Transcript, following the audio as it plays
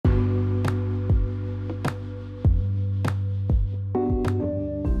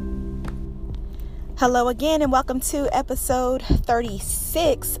Hello again, and welcome to episode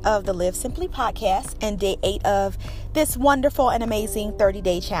 36 of the Live Simply podcast and day 8 of this wonderful and amazing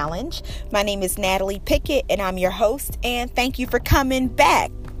 30-day challenge. My name is Natalie Pickett, and I'm your host, and thank you for coming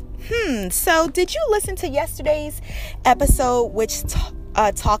back. So did you listen to yesterday's episode, which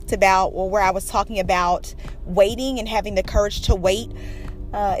talked about, where I was talking about waiting and having the courage to wait?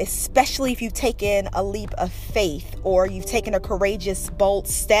 Especially if you've taken a leap of faith or you've taken a courageous, bold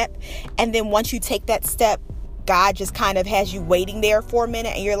step. And then once you take that step, God just kind of has you waiting there for a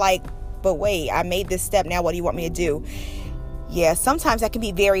minute and you're like, but wait, I made this step. Now what do you want me to do? Yeah, sometimes that can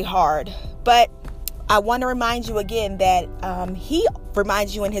be very hard. But I want to remind you again that he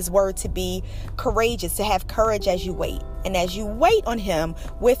reminds you in his word to be courageous, to have courage as you wait. And as you wait on him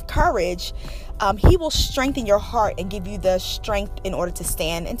with courage, he will strengthen your heart and give you the strength in order to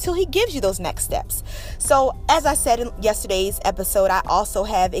stand until he gives you those next steps. So as I said in yesterday's episode, I also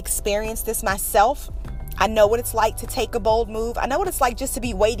have experienced this myself. I know what it's like to take a bold move. I know what it's like just to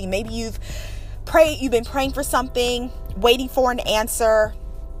be waiting. Maybe you've been praying for something, waiting for an answer.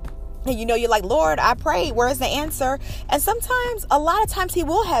 And you're like, Lord, I prayed. Where's the answer? And a lot of times he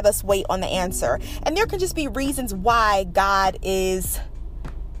will have us wait on the answer. And there can just be reasons why God is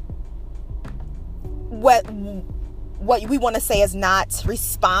what we want to say is not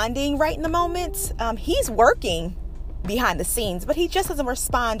responding right in the moment. He's working behind the scenes, but he just doesn't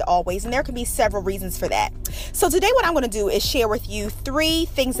respond always. And there can be several reasons for that. So today what I'm going to do is share with you 3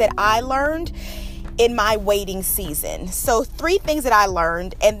 things that I learned in my waiting season. So 3 things that I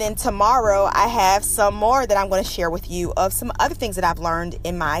learned, and then tomorrow I have some more that I'm going to share with you of some other things that I've learned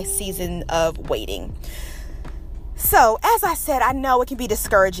in my season of waiting. So as I said, I know it can be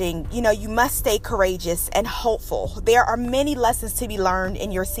discouraging. You must stay courageous and hopeful. There are many lessons to be learned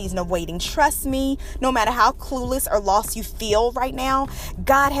in your season of waiting. Trust me, no matter how clueless or lost you feel right now,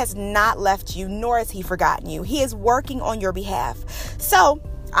 God has not left you, nor has he forgotten you. He is working on your behalf. So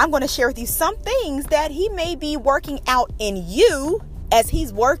I'm going to share with you some things that he may be working out in you as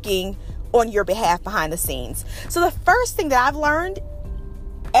he's working on your behalf behind the scenes. So the first thing that I've learned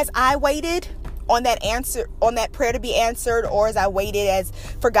as I waited on that answer, on that prayer to be answered, or as I waited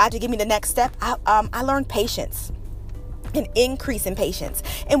for God to give me the next step, I learned patience. An increase in patience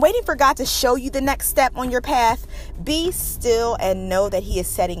and waiting for God to show you the next step on your path. Be still and know that he is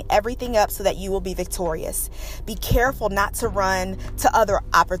setting everything up so that you will be victorious. Be careful not to run to other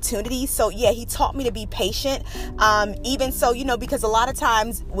opportunities. So yeah, he taught me to be patient. Even so, because a lot of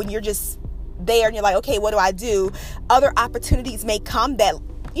times when you're just there and you're like, okay, what do I do? Other opportunities may come that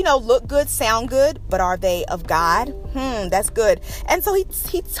look good, sound good, but are they of God? That's good. And so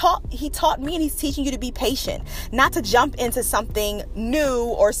he taught me, and he's teaching you to be patient, not to jump into something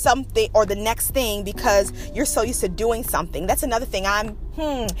new or the next thing because you're so used to doing something. That's another thing. And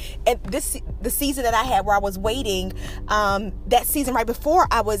the season that I had where I was waiting, that season right before,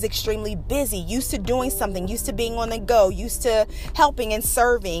 I was extremely busy, used to doing something, used to being on the go, used to helping and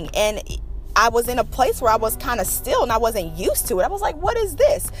serving. And I was in a place where I was kind of still and I wasn't used to it. I was like, what is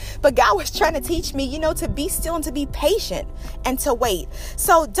this? But God was trying to teach me, to be still and to be patient and to wait.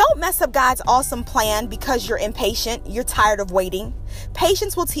 So don't mess up God's awesome plan because you're impatient. You're tired of waiting.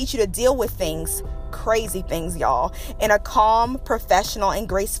 Patience will teach you to deal with things, crazy things, y'all, in a calm, professional, and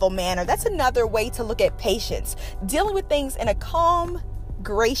graceful manner. That's another way to look at patience. Dealing with things in a calm,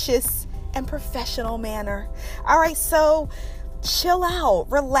 gracious, and professional manner. All right, so chill out,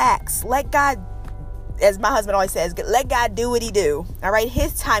 relax, let God, as my husband always says, let God do what he do. All right.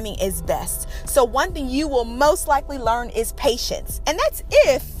 His timing is best. So one thing you will most likely learn is patience. And that's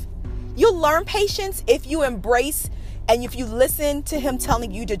if you'll learn patience, if you embrace and if you listen to him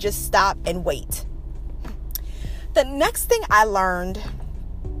telling you to just stop and wait. The next thing I learned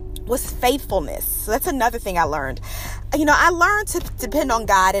was faithfulness. So that's another thing I learned. I learned to depend on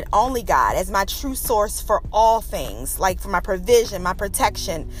God and only God as my true source for all things, like for my provision, my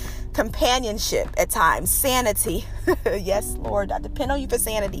protection, companionship at times, sanity. Yes, Lord, I depend on you for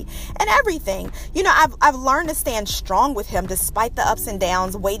sanity and everything. I've learned to stand strong with him despite the ups and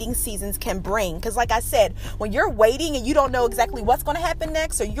downs waiting seasons can bring. Because like I said, when you're waiting and you don't know exactly what's going to happen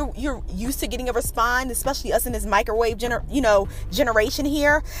next, or you're used to getting a response, especially us in this microwave generation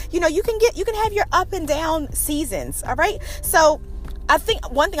here, you can have your up and down seasons. All right. So I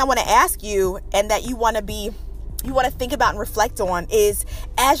think one thing I want to ask you, and that you want to think about and reflect on, is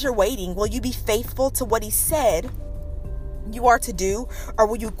as you're waiting, will you be faithful to what he said you are to do, or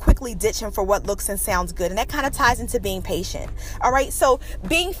will you quickly ditch him for what looks and sounds good? And that kind of ties into being patient. All right. So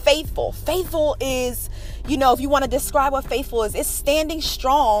being faithful is, if you want to describe what faithful is, it's standing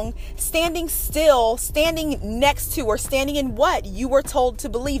strong, standing still, standing next to, or standing in what you were told to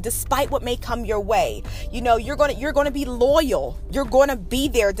believe, despite what may come your way. You're going to be loyal. You're going to be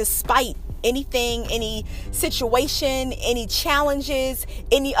there despite anything, any situation, any challenges,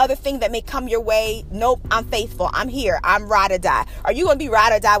 any other thing that may come your way. Nope, I'm faithful. I'm here. I'm ride or die. Are you going to be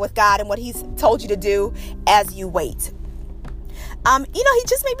ride or die with God and what he's told you to do as you wait? He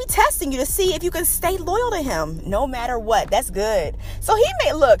just may be testing you to see if you can stay loyal to him no matter what. That's good. So he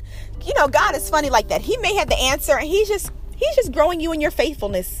may God is funny like that. He may have the answer, and he's just growing you in your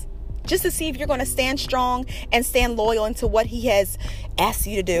faithfulness, just to see if you're going to stand strong and stand loyal into what he has asked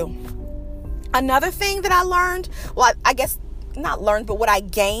you to do. Another thing that I learned, I guess not learned, but what I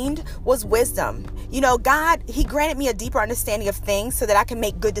gained was wisdom. God, he granted me a deeper understanding of things so that I can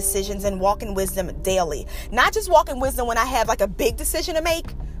make good decisions and walk in wisdom daily. Not just walk in wisdom when I have like a big decision to make,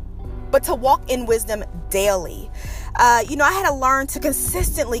 but to walk in wisdom daily. I had to learn to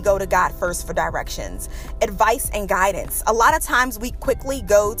consistently go to God first for directions, advice, and guidance. A lot of times we quickly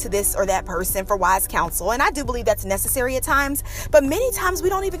go to this or that person for wise counsel, and I do believe that's necessary at times, but many times we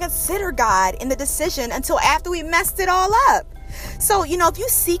don't even consider God in the decision until after we messed it all up. So, if you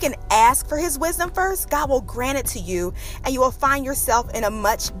seek and ask for his wisdom first, God will grant it to you, and you will find yourself in a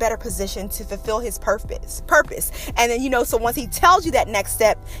much better position to fulfill his purpose. And then, so once he tells you that next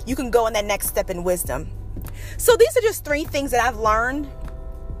step, you can go in that next step in wisdom. So these are just 3 things that I've learned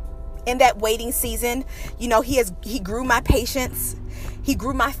in that waiting season. He grew my patience. He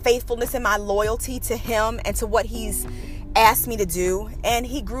grew my faithfulness and my loyalty to him and to what he's asked me to do. And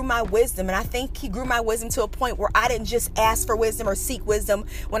he grew my wisdom. And I think he grew my wisdom to a point where I didn't just ask for wisdom or seek wisdom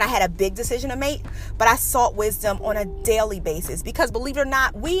when I had a big decision to make, but I sought wisdom on a daily basis, because believe it or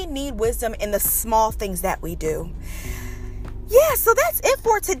not, we need wisdom in the small things that we do. Yeah, so that's it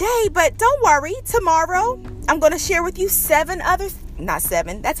for today, but don't worry. Tomorrow, I'm going to share with you 7 other not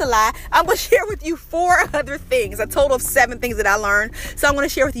 7. That's a lie. I'm going to share with you 4 other things, a total of 7 things that I learned. So I'm going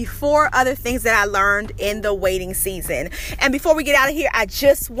to share with you 4 other things that I learned in the waiting season. And before we get out of here, I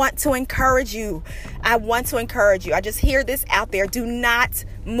just want to encourage you. I just hear this out there. Do not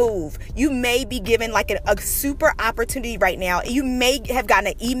move. You may be given like a super opportunity right now. You may have gotten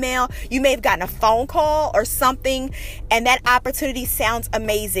an email. You may have gotten a phone call or something, and that opportunity sounds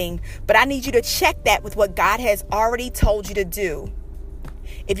amazing. But I need you to check that with what God has already told you to do.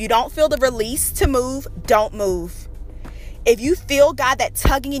 If you don't feel the release to move, don't move. If you feel God that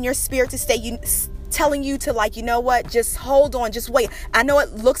tugging in your spirit to stay, telling you to like, you know what, just hold on, just wait. I know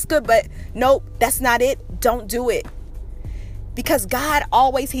it looks good, but nope, that's not it. Don't do it. Because God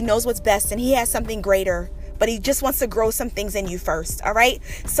always, he knows what's best and he has something greater, but he just wants to grow some things in you first. All right.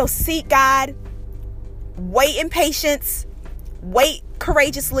 So seek God, wait in patience, wait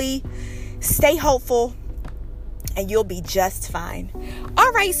courageously, stay hopeful, and you'll be just fine.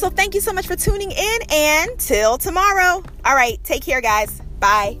 All right. So thank you so much for tuning in, and till tomorrow. All right. Take care, guys.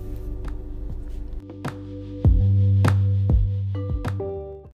 Bye.